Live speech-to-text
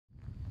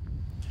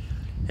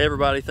Hey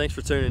everybody, thanks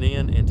for tuning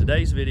in. In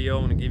today's video,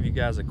 I'm going to give you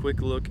guys a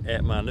quick look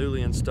at my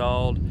newly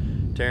installed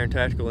Tti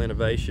Tactical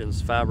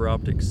Innovations fiber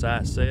optic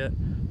sight set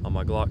on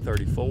my Glock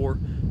 34.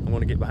 I'm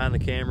going to get behind the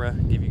camera,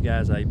 give you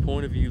guys a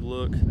point of view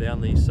look down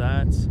these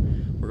sights.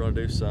 We're going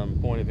to do some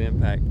point of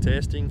impact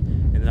testing,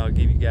 and then I'll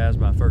give you guys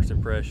my first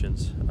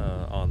impressions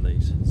on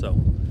these. So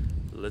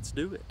let's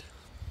do it.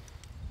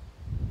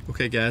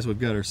 Okay guys, we've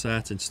got our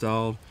sights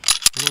installed.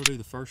 We're going to do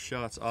the first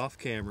shots off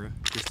camera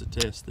just to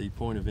test the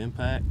point of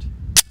impact.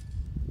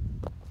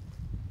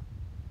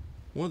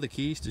 One of the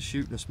keys to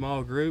shooting a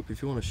small group,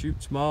 if you want to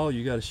shoot small,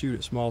 you got to shoot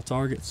at small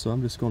targets. So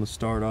I'm just going to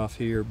start off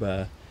here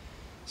by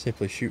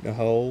simply shooting a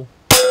hole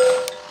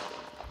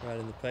right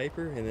in the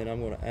paper, and then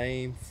I'm going to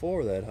aim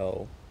for that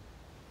hole.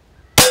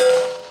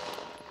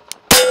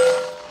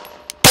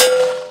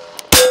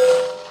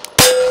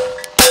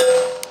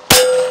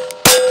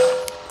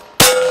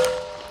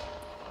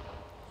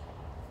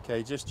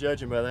 Okay, just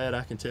judging by that,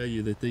 I can tell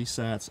you that these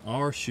sights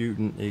are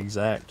shooting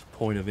exact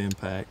point of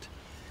impact.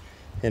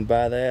 And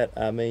by that,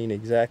 I mean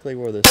exactly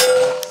where the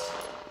sights,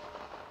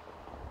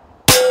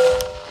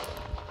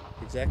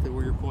 exactly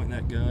where you're pointing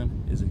that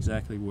gun is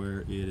exactly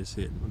where it is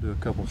hitting. We'll do a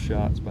couple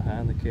shots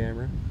behind the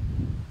camera,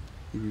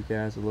 give you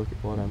guys a look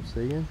at what I'm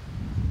seeing.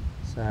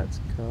 Sights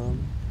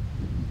come.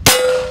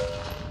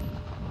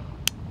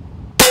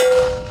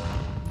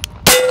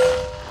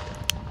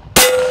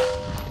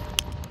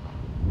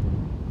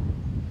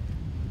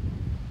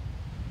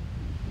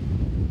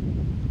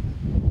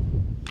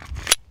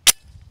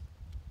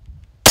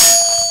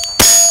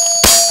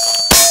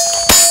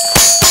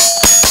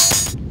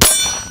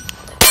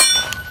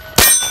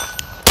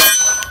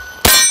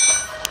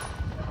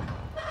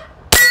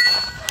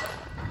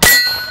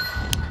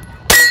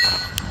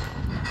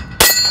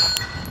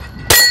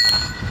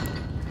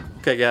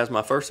 Okay guys,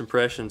 my first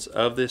impressions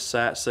of this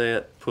sight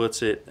set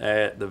puts it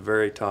at the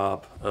very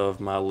top of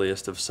my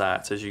list of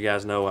sights. As you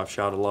guys know, I've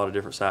shot a lot of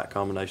different sight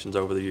combinations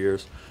over the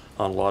years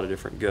on a lot of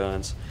different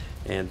guns,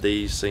 and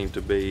these seem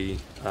to be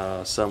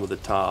some of the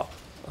top,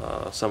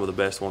 some of the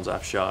best ones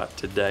I've shot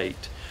to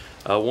date.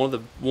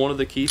 One of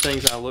the key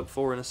things I look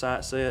for in a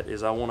sight set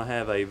is I want to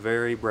have a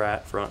very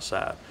bright front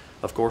sight.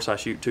 Of course, I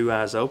shoot two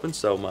eyes open,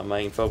 so my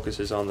main focus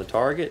is on the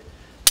target.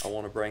 I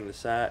want to bring the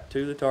sight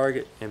to the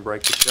target and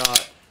break the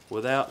shot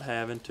without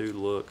having to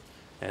look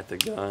at the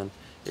gun,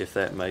 if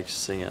that makes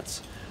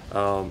sense.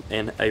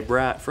 And a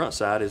bright front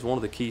sight is one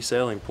of the key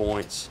selling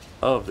points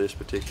of this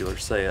particular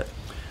set.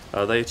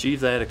 They achieve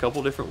that a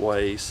couple different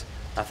ways.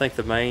 I think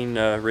the main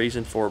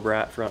reason for a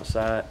bright front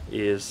sight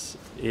is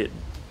it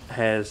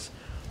has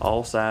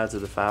all sides of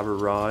the fiber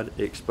rod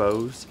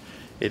exposed.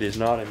 It is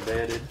not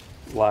embedded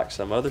like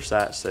some other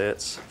sight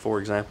sets. For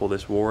example,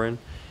 this Warren,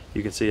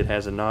 you can see it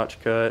has a notch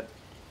cut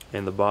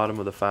and the bottom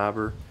of the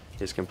fiber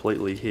is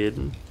completely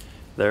hidden,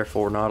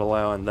 therefore not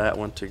allowing that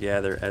one to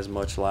gather as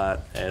much light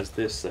as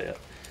this set.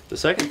 The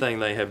second thing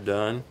they have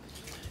done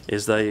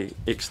is they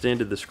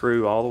extended the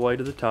screw all the way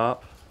to the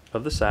top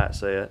of the sight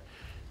set.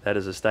 That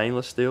is a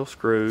stainless steel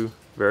screw,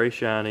 very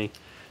shiny,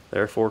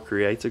 therefore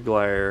creates a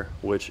glare,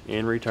 which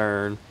in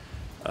return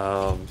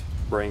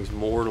brings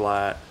more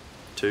light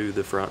to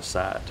the front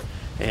sight.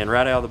 And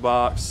right out of the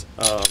box,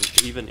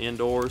 even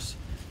indoors,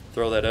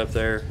 throw that up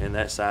there and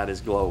that sight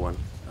is glowing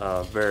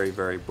very,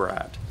 very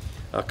bright.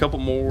 A couple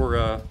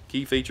more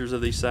key features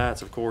of these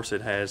sights. Of course,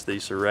 it has the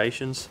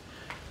serrations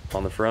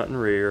on the front and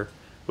rear,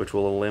 which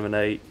will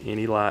eliminate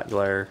any light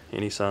glare,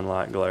 any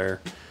sunlight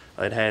glare.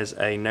 It has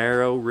a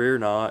narrow rear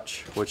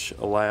notch, which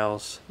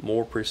allows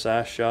more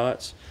precise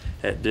shots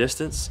at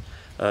distance,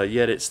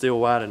 yet it's still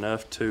wide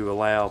enough to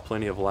allow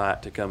plenty of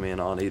light to come in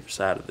on either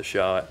side of the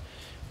shot,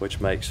 which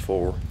makes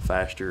for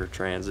faster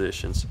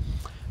transitions.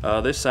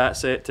 This sight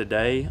set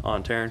today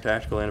on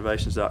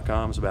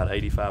TTacticalinnovations.com is about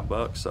 85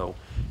 bucks, so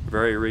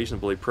very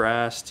reasonably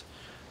priced.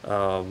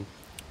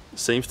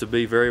 Seems to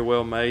be very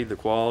well made. The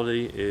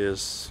quality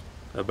is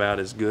about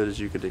as good as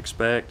you could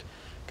expect.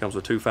 Comes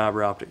with two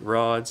fiber optic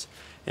rods,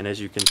 and as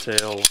you can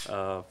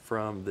tell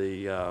from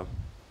the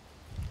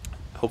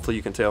hopefully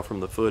you can tell from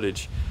the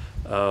footage,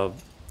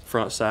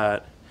 front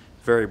sight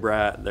very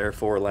bright,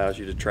 therefore allows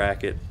you to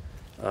track it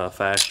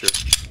faster,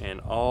 and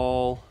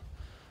all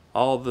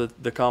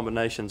the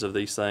combinations of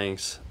these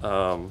things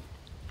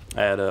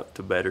add up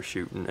to better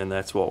shooting, and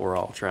that's what we're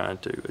all trying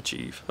to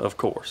achieve, of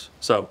course.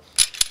 So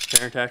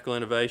Tti Tactical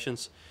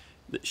Innovations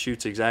that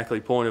shoots exactly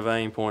point of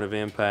aim, point of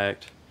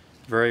impact,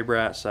 very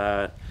bright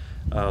sight.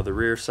 The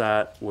rear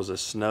sight was a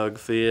snug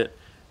fit,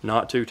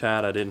 not too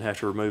tight. I didn't have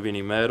to remove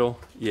any metal,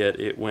 yet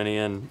it went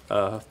in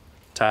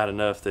tight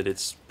enough that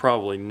it's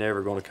probably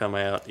never going to come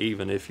out,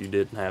 even if you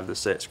didn't have the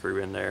set screw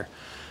in there.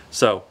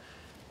 So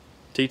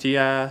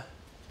TTI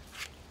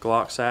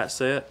Glock sight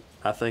set,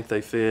 I think they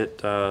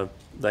fit.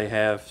 They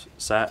have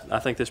sight. I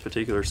think this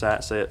particular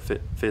sight set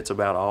fits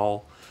about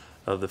all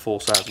of the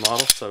full-size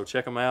models. So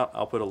check them out.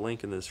 I'll put a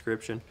link in the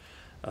description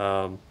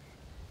to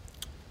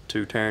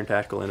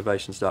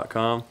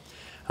TTacticalinnovations.com.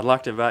 I'd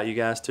like to invite you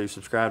guys to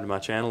subscribe to my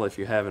channel if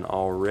you haven't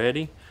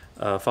already.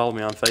 Follow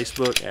me on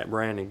Facebook at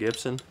Brandon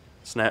Gibson.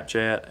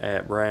 Snapchat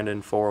at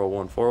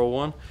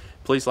Brandon401401.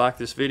 Please like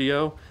this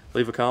video,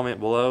 leave a comment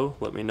below,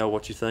 let me know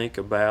what you think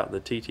about the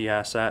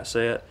TTI sight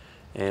set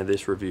and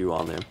this review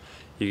on them.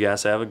 You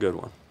guys have a good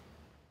one.